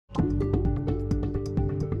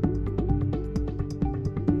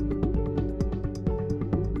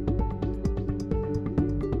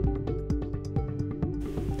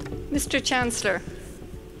Mr. Chancellor,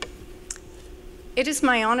 it is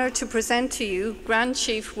my honour to present to you Grand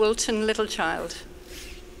Chief Wilton Littlechild,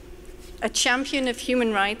 a champion of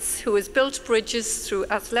human rights who has built bridges through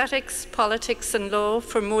athletics, politics and law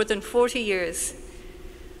for more than 40 years.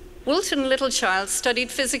 Wilton Littlechild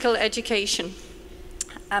studied physical education.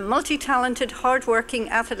 A multi-talented, hard-working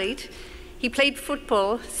athlete, he played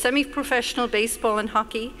football, semi-professional baseball and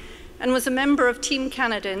hockey, and was a member of Team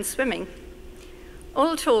Canada in swimming.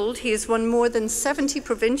 All told, he has won more than 70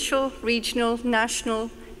 provincial, regional, national,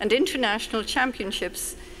 and international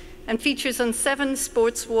championships and features on 7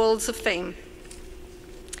 sports walls of fame.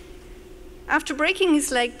 After breaking his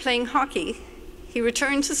leg playing hockey, he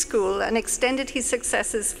returned to school and extended his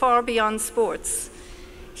successes far beyond sports.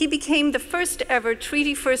 He became the first ever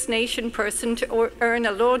Treaty First Nation person to earn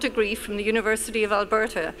a law degree from the University of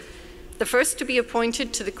Alberta, the first to be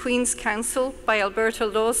appointed to the Queen's Counsel by Alberta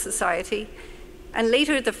Law Society, and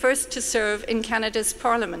later the first to serve in Canada's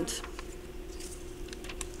Parliament.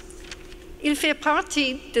 Il fait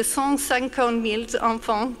partie de 150 000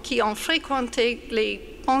 enfants qui ont fréquenté les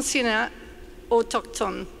pensionnats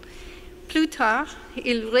autochtones. Plus tard,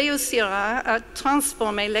 il réussira à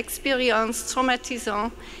transformer l'expérience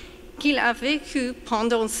traumatisante qu'il a vécue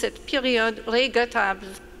pendant cette période regrettable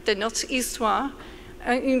de notre histoire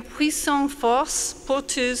en une puissante force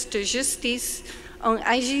porteuse de justice en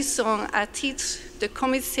agissant à titre de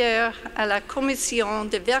commissaire à la Commission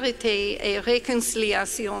de vérité et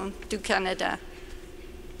réconciliation du Canada.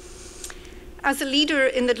 As a leader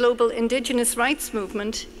in the global Indigenous rights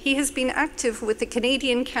movement, he has been active with the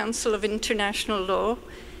Canadian Council of International Law,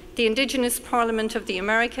 the Indigenous Parliament of the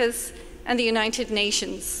Americas, and the United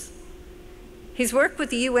Nations. His work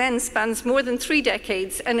with the UN spans more than 3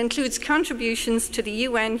 decades and includes contributions to the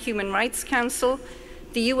UN Human Rights Council,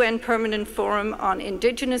 the UN Permanent Forum on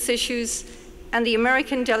Indigenous Issues, and the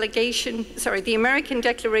American Declaration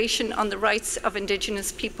on the Rights of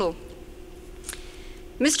Indigenous People.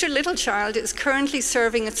 Mr. Littlechild is currently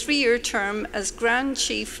serving a 3-year term as Grand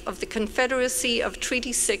Chief of the Confederacy of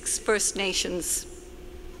Treaty 6 First Nations.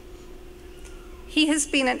 He has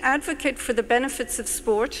been an advocate for the benefits of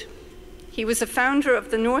sport. He was a founder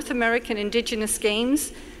of the North American Indigenous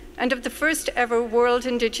Games and of the first ever World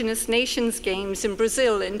Indigenous Nations Games in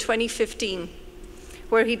Brazil in 2015,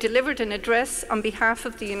 where he delivered an address on behalf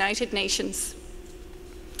of the United Nations.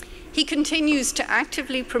 He continues to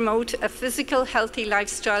actively promote a physical, healthy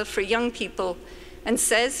lifestyle for young people and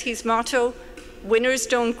says his motto, "Winners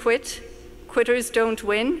don't quit, quitters don't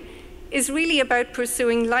win," is really about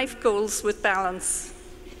pursuing life goals with balance.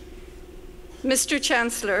 Mr.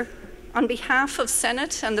 Chancellor, on behalf of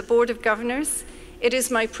Senate and the Board of Governors, it is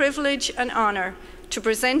my privilege and honour to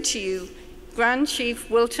present to you Grand Chief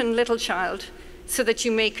Wilton Littlechild so that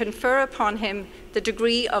you may confer upon him the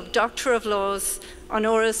degree of Doctor of Laws,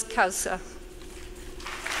 honoris causa.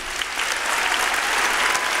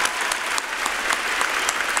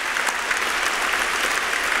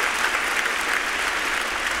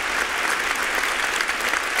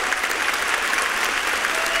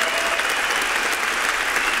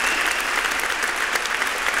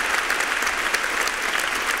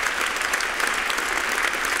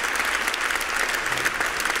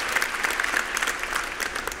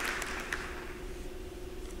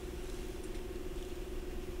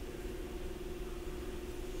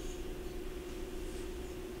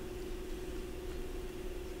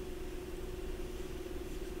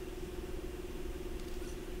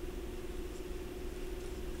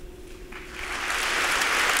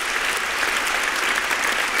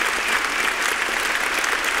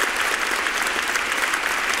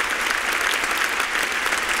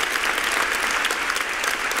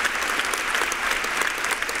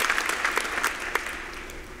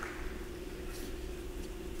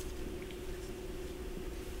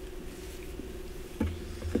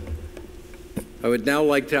 I would now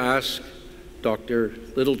like to ask Dr.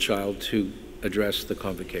 Littlechild to address the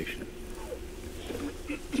convocation.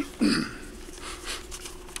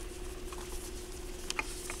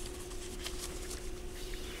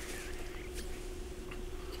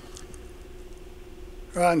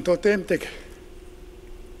 Ran totemtek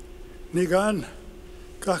nigan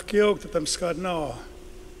kahkiog tatam skadnao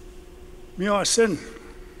mioasen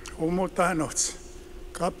umutanots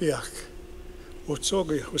kapiak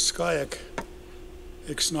utsogi uskayak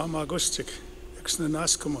ex-namagustik,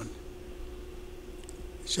 ex-nanaskumon.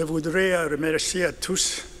 Je voudrais remercier à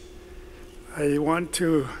tous. I want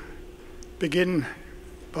to begin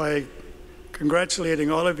by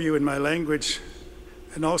congratulating all of you in my language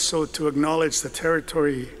and also to acknowledge the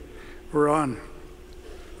territory we're on.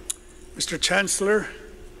 Mr. Chancellor,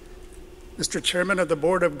 Mr. Chairman of the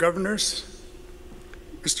Board of Governors,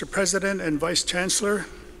 Mr. President and Vice Chancellor,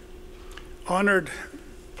 honored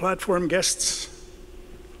platform guests,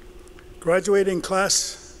 graduating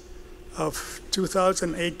class of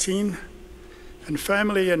 2018, and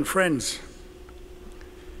family and friends.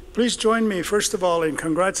 Please join me, first of all, in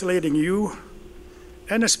congratulating you,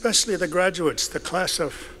 and especially the graduates, the class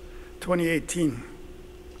of 2018.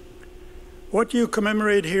 What you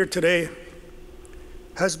commemorate here today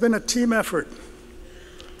has been a team effort.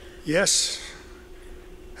 Yes,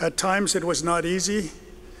 at times it was not easy,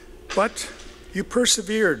 but you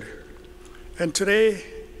persevered, and today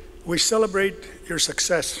we celebrate your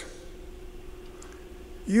success.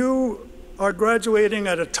 You are graduating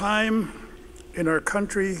at a time in our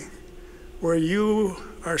country where you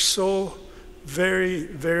are so very,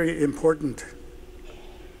 very important.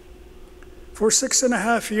 For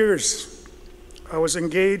 6.5 years, I was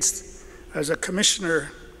engaged as a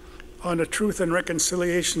commissioner on the Truth and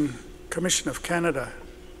Reconciliation Commission of Canada,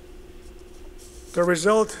 the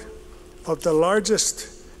result of the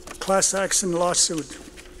largest class action lawsuit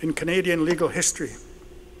in Canadian legal history.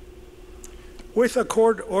 With a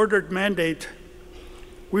court-ordered mandate,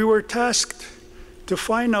 we were tasked to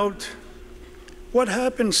find out what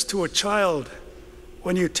happens to a child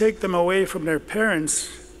when you take them away from their parents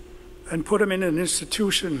and put them in an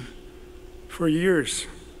institution for years.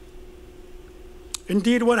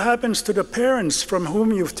 Indeed, what happens to the parents from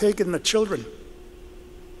whom you've taken the children?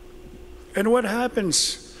 And what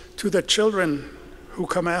happens to the children who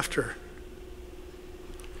come after?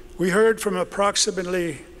 We heard from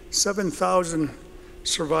approximately 7,000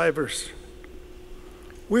 survivors.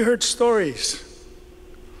 We heard stories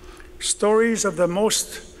of the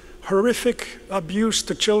most horrific abuse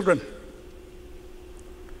to children,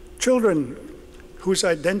 children whose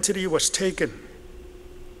identity was taken,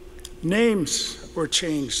 names were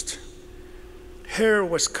changed, hair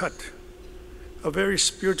was cut, a very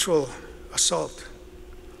spiritual assault.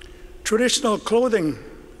 Traditional clothing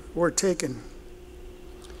were taken.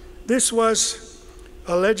 This was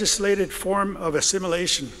a legislated form of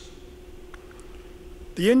assimilation.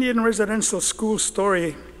 The Indian residential school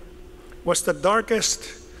story was the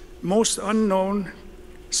darkest, most unknown,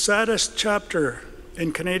 saddest chapter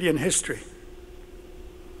in Canadian history.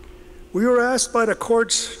 We were asked by the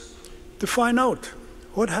courts to find out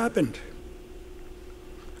what happened.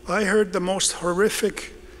 I heard the most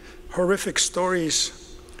horrific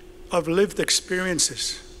stories of lived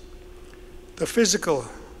experiences: the physical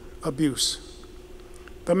abuse,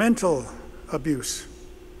 the mental abuse,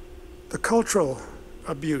 the cultural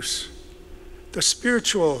abuse, the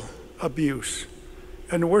spiritual abuse,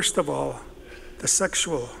 and worst of all, the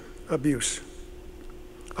sexual abuse.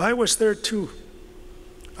 I was there too.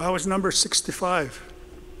 I was number 65.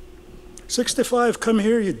 65, come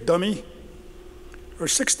here, you dummy. Or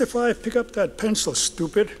 65, pick up that pencil,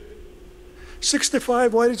 stupid.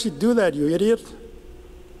 65, why did you do that, you idiot?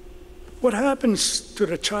 What happens to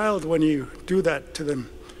the child when you do that to them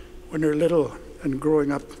when they're little and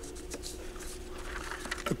growing up?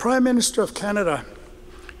 The Prime Minister of Canada,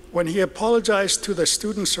 when he apologized to the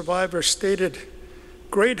student survivors, stated,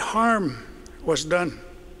 "Great harm was done."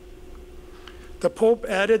 The Pope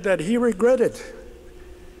added that he regretted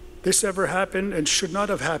this ever happened and should not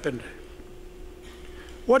have happened.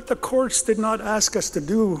 What the courts did not ask us to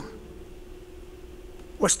do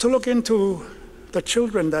was to look into the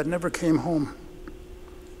children that never came home,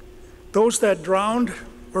 those that drowned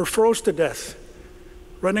or froze to death,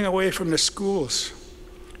 running away from the schools,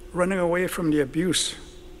 running away from the abuse.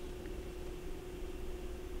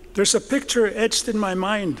 There's a picture etched in my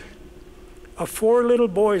mind of 4 little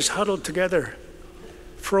boys huddled together,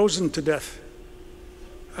 frozen to death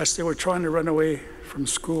as they were trying to run away from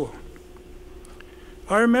school.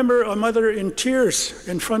 I remember a mother in tears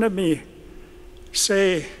in front of me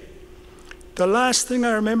say, "The last thing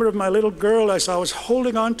I remember of my little girl as I was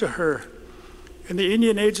holding on to her, and the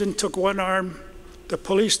Indian agent took one arm, the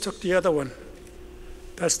police took the other one.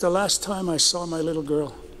 That's the last time I saw my little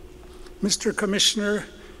girl. Mr. Commissioner,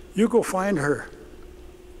 you go find her."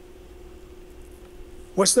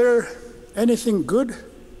 Was there anything good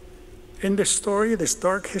in this story, this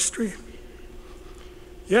dark history?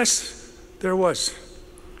 Yes, there was.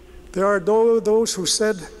 There are those who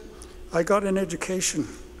said, "I got an education.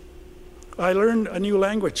 I learned a new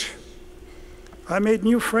language. I made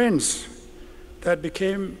new friends that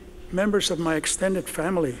became members of my extended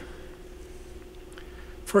family."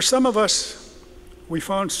 For some of us, we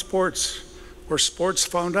found sports, or sports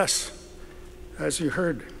found us, as you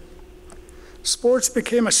heard. Sports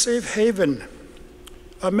became a safe haven,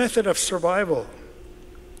 a method of survival.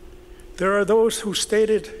 There are those who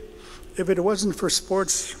stated, if it wasn't for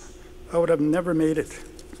sports, I would have never made it.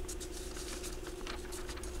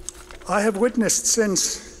 I have witnessed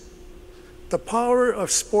since the power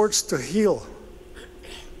of sports to heal.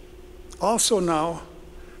 Also now,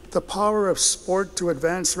 the power of sport to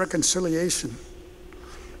advance reconciliation.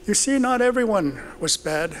 You see, not everyone was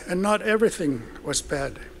bad, and not everything was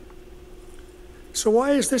bad. So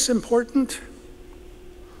why is this important?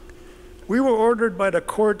 We were ordered by the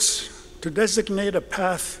courts to designate a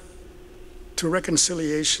path to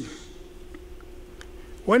reconciliation.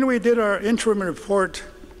 When we did our interim report,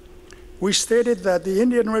 we stated that the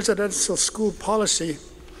Indian residential school policy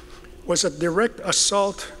was a direct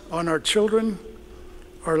assault on our children,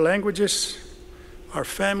 our languages, our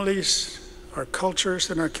families, our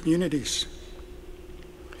cultures, and our communities.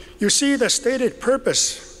 You see, the stated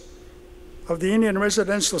purpose of the Indian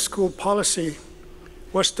residential school policy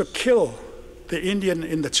was to kill the Indian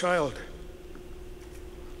in the child.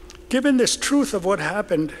 Given this truth of what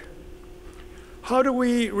happened, how do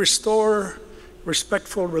we restore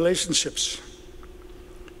respectful relationships?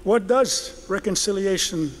 What does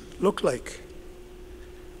reconciliation look like?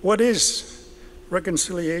 What is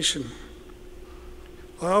reconciliation?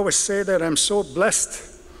 I always say that I'm so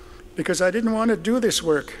blessed because I didn't want to do this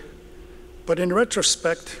work, but in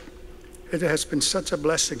retrospect, it has been such a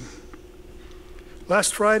blessing.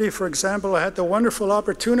 Last Friday, for example, I had the wonderful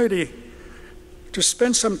opportunity to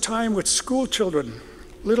spend some time with school children,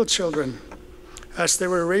 little children, as they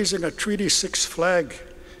were raising a Treaty 6 flag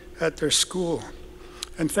at their school.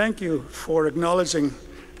 And thank you for acknowledging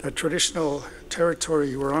the traditional territory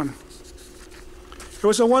you were on. It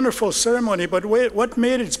was a wonderful ceremony, but what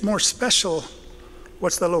made it more special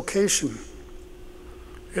was the location.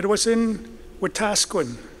 It was in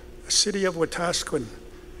Wetaskiwin, the city of Wetaskiwin,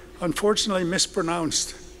 unfortunately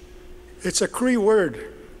mispronounced. It's a Cree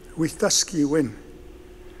word, Wetaskiwin.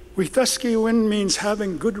 Wetaskiwin means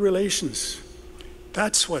having good relations.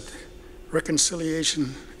 That's what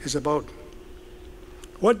reconciliation is about.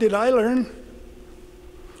 What did I learn?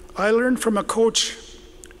 I learned from a coach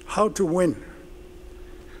how to win.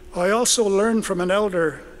 I also learned from an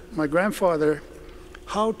elder, my grandfather,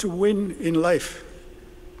 how to win in life.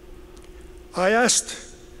 I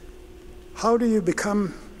asked, how do you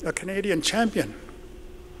become a Canadian champion?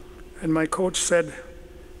 And my coach said,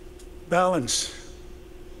 balance.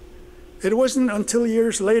 It wasn't until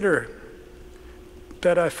years later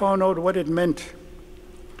that I found out what it meant.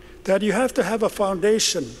 That you have to have a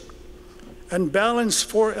foundation and balance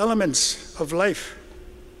 4 elements of life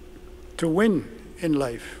to win in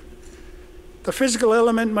life. The physical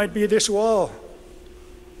element might be this wall.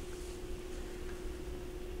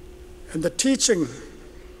 And the teaching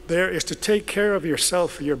there is to take care of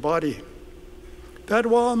yourself, your body. That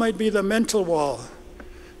wall might be the mental wall,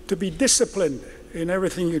 to be disciplined in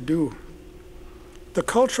everything you do. The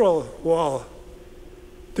cultural wall,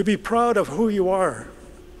 to be proud of who you are.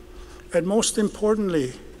 And most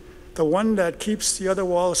importantly, the one that keeps the other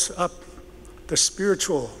walls up, the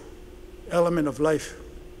spiritual element of life.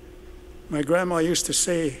 My grandma used to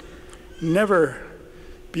say, never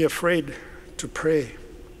be afraid to pray.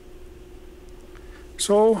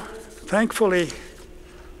 So, thankfully,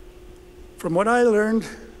 from what I learned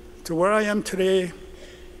to where I am today,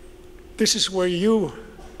 this is where you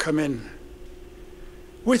come in.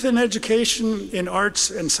 With an education in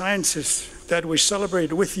arts and sciences that we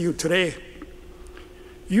celebrate with you today,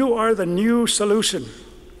 you are the new solution.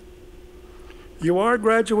 You are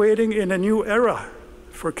graduating in a new era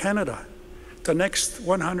for Canada, the next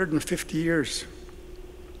 150 years.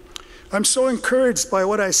 I'm so encouraged by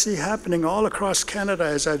what I see happening all across Canada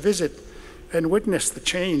as I visit and witness the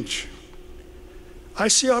change. I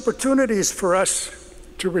see opportunities for us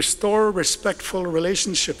to restore respectful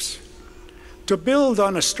relationships, to build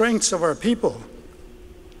on the strengths of our people.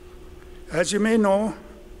 As you may know,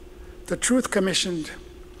 the Truth Commission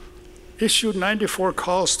issued 94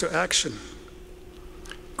 calls to action.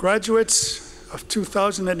 Graduates of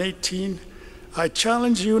 2018, I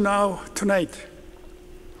challenge you now tonight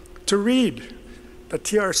to read the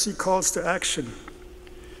TRC calls to action.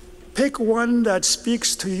 Pick one that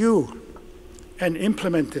speaks to you and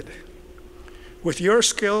implement it. With your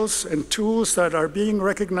skills and tools that are being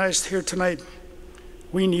recognized here tonight,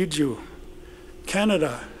 we need you.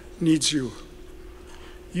 Canada needs you.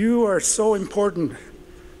 You are so important.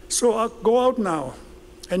 So go out now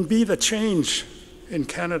and be the change in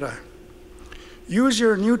Canada. Use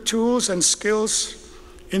your new tools and skills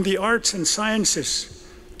in the arts and sciences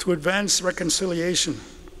to advance reconciliation.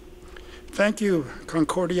 Thank you,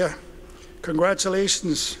 Concordia.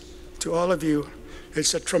 Congratulations to all of you.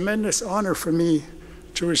 It's a tremendous honor for me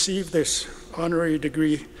to receive this honorary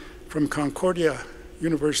degree from Concordia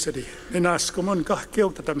University.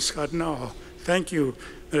 Thank you.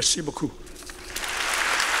 Merci beaucoup.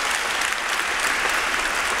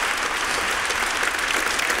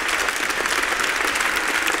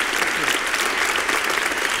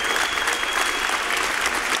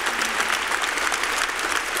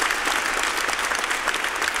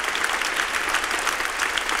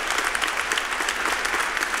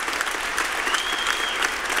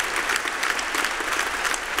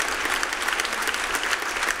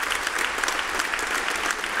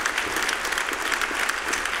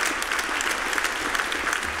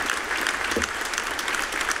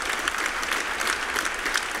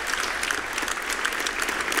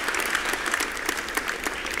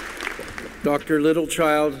 Dr.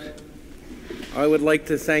 Littlechild, I would like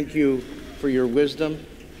to thank you for your wisdom,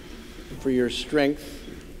 for your strength,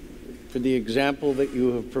 for the example that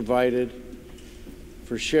you have provided,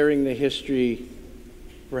 for sharing the history,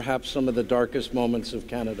 perhaps some of the darkest moments of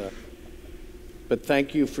Canada. But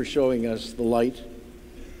thank you for showing us the light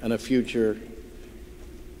and a future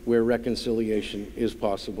where reconciliation is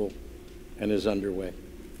possible and is underway.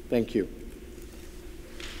 Thank you.